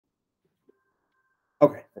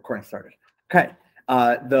Recording started. Okay.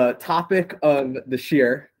 The topic of the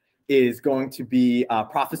shir is going to be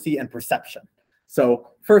prophecy and perception. So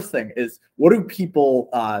first thing is, what do people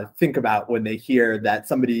think about when they hear that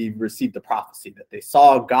somebody received a prophecy, that they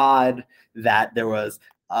saw God, that there was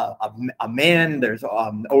a man? There's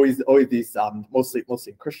always these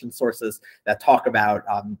mostly Christian sources that talk about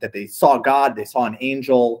that they saw God, they saw an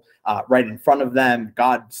angel right in front of them.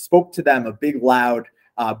 God spoke to them, a big, loud,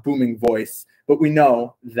 booming voice. But we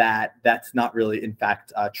know that that's not really, in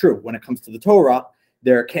fact, true. When it comes to the Torah,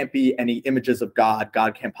 there can't be any images of God.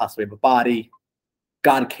 God can't possibly have a body.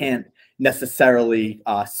 God can't necessarily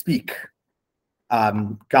speak.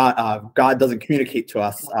 God doesn't communicate to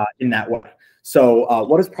us in that way. So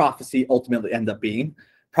what does prophecy ultimately end up being?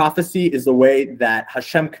 Prophecy is the way that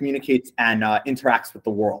Hashem communicates and interacts with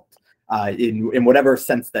the world in whatever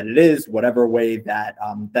sense that it is, whatever way that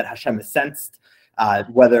that Hashem is sensed.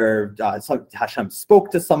 Whether Hashem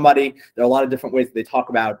spoke to somebody, there are a lot of different ways that they talk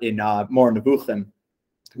about in Mor Nevuchim.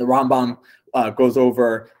 The Rambam goes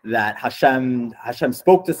over that Hashem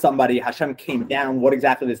spoke to somebody, Hashem came down. What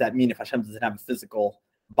exactly does that mean if Hashem doesn't have a physical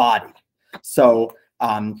body? So,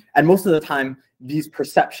 and most of the time, these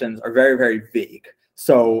perceptions are very, very vague.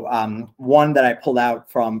 So one that I pulled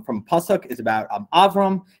out from Pasuk is about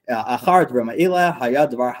Avram. Achar dvar ma'ileh haya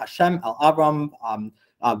dvar Hashem al Avram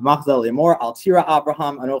machzel lemor al tira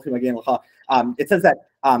Abraham anochi magen lecha. It says that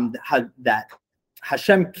that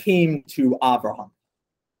Hashem came to Abraham.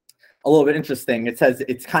 A little bit interesting. It says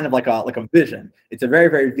it's kind of like a vision. It's a very,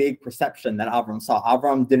 very vague perception that Avram saw.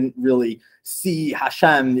 Avram didn't really see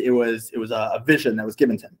Hashem. It was a vision that was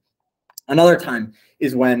given to him. Another time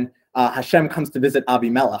is when Hashem comes to visit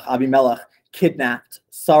Abimelech. Abimelech kidnapped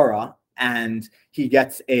Sarah, and he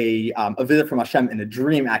gets a visit from Hashem in a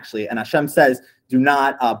dream, actually. And Hashem says, do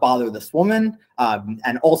not bother this woman.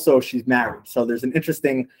 And also, she's married. So there's an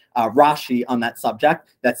interesting Rashi on that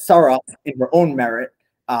subject, that Sarah, in her own merit,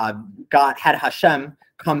 had Hashem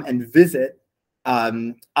come and visit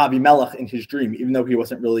Abimelech in his dream, even though he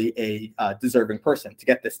wasn't really a deserving person to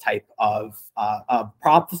get this type of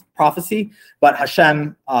prophecy, but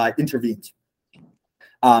Hashem intervened.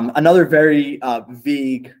 Another very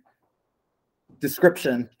vague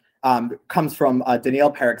description comes from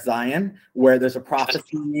Daniel Perek Zion, where there's a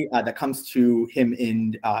prophecy that comes to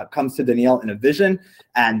Daniel in a vision,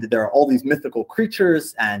 and there are all these mythical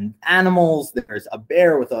creatures and animals. There's a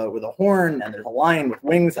bear with a horn, and there's a lion with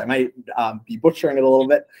wings. I might be butchering it a little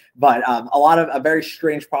bit, but a very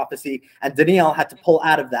strange prophecy. And Daniel had to pull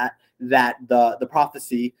out of that the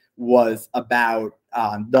prophecy was about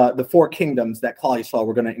the four kingdoms that Klal Yisrael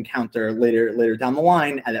were going to encounter later down the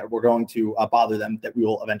line, and that we're going to bother them, that we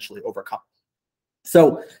will eventually overcome.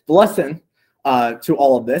 So the lesson to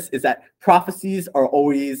all of this is that prophecies are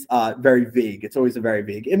always very vague. It's always a very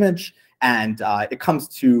vague image, and it comes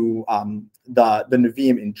to the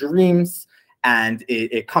Nevi'im in dreams, and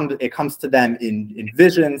it comes to them in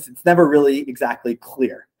visions. It's never really exactly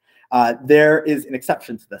clear. There is an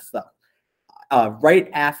exception to this, though. Right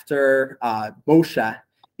after Moshe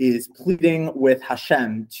is pleading with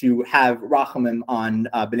Hashem to have rachamim on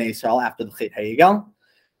Bnei Yisrael after the Chet HaYigel,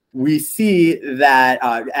 we see that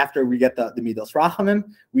after we get the Midos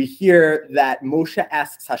Rachamim, we hear that Moshe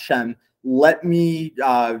asks Hashem, let me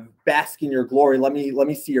bask in your glory, let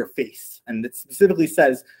me see your face. And it specifically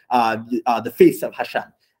says the face of Hashem.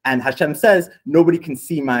 And Hashem says, nobody can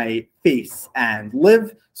see my face and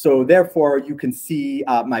live, so therefore you can see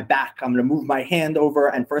my back. I'm going to move my hand over,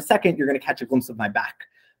 and for a second, you're going to catch a glimpse of my back.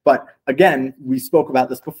 But again, we spoke about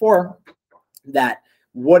this before, that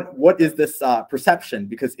what is this perception?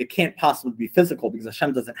 Because it can't possibly be physical, because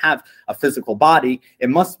Hashem doesn't have a physical body. It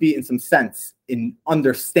must be, in some sense, in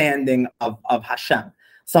understanding of Hashem.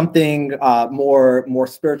 Something more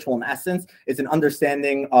spiritual in essence. It's an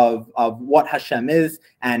understanding of what Hashem is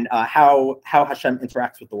and how Hashem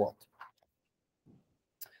interacts with the world.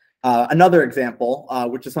 Another example,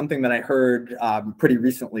 which is something that I heard pretty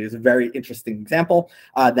recently, is a very interesting example,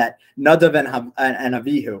 that Nadav and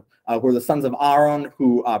Avihu were the sons of Aaron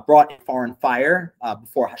who brought a foreign fire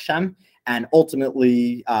before Hashem, and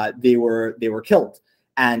ultimately they were killed.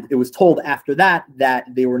 And it was told after that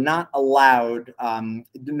they were not allowed,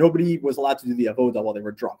 nobody was allowed to do the avodah while they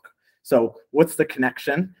were drunk. So what's the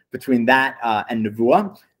connection between that and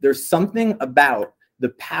Nevuah? There's something about the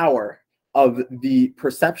power of the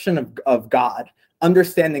perception of God,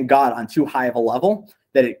 understanding God on too high of a level,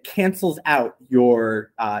 that it cancels out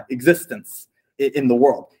your existence in the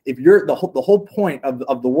world. If you're the whole point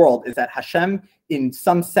of the world is that Hashem, in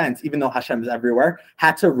some sense, even though Hashem is everywhere,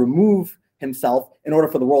 had to remove himself in order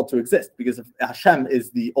for the world to exist, because if Hashem is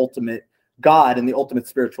the ultimate God and the ultimate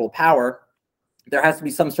spiritual power, there has to be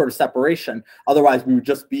some sort of separation. Otherwise, we would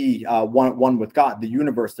just be one with God. The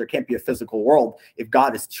universe, there can't be a physical world if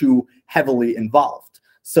God is too heavily involved.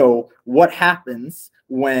 So what happens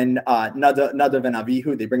when Nadav and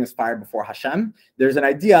Avihu, they bring us fire before Hashem? There's an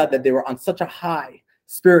idea that they were on such a high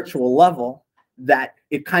spiritual level that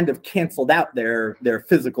it kind of canceled out their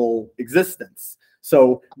physical existence.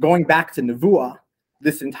 So going back to Nevuah,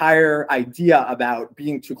 this entire idea about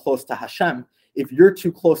being too close to Hashem, if you're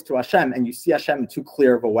too close to Hashem and you see Hashem in too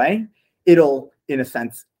clear of a way, it'll, in a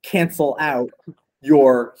sense, cancel out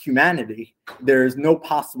your humanity. There's no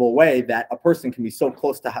possible way that a person can be so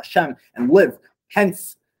close to Hashem and live.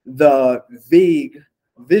 Hence, the vague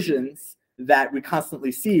visions that we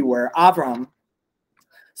constantly see where Avram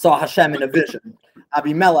saw Hashem in a vision,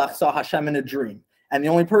 Abimelech saw Hashem in a dream. And the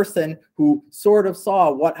only person who sort of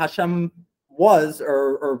saw what Hashem was,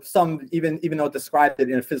 or some, even though it described it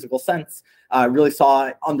in a physical sense, really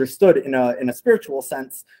understood in a spiritual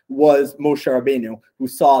sense, was Moshe Rabbeinu, who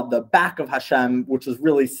saw the back of Hashem, which was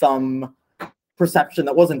really some perception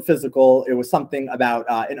that wasn't physical. It was something about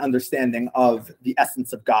an understanding of the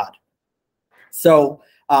essence of God. So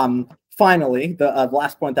finally, the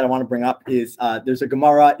last point that I want to bring up is there's a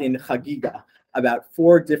Gemara in Chagiga about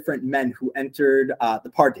 4 different men who entered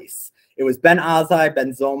the Pardes. It was Ben Azai,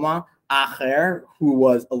 Ben Zoma, Acher, who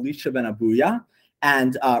was Elisha ben Abuya,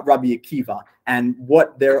 and Rabbi Akiva, and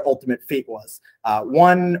what their ultimate fate was.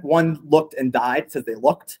 One looked and died. It says they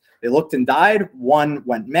looked and died. One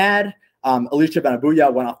went mad. Elisha ben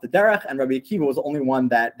Abuya went off the derech, and Rabbi Akiva was the only one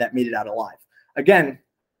that made it out alive. Again,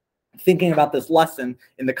 thinking about this lesson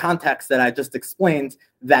in the context that I just explained,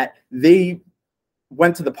 that they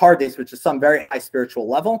went to the Pardes, which is some very high spiritual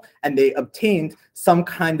level, and they obtained some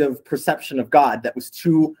kind of perception of God that was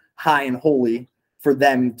too high and holy for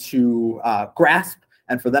them to grasp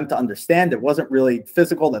and for them to understand. It wasn't really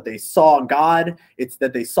physical that they saw God. It's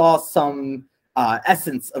that they saw some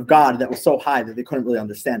essence of God that was so high that they couldn't really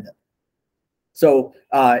understand it. So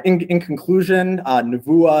in conclusion,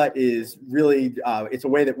 Nevuah is really, it's a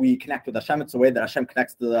way that we connect with Hashem. It's a way that Hashem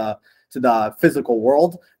connects to the physical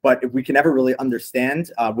world. But if we can never really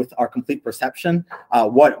understand with our complete perception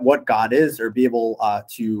what God is, or be able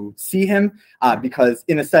to see him, because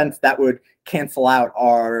in a sense that would cancel out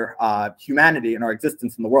our humanity and our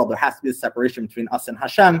existence in the world. There has to be a separation between us and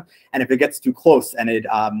Hashem. And if it gets too close and it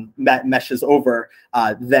meshes over,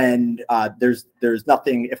 then there's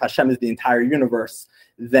nothing. If Hashem is the entire universe,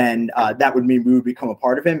 then that would mean we would become a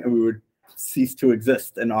part of him and we would cease to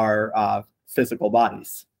exist in our physical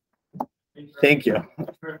bodies. Thank you.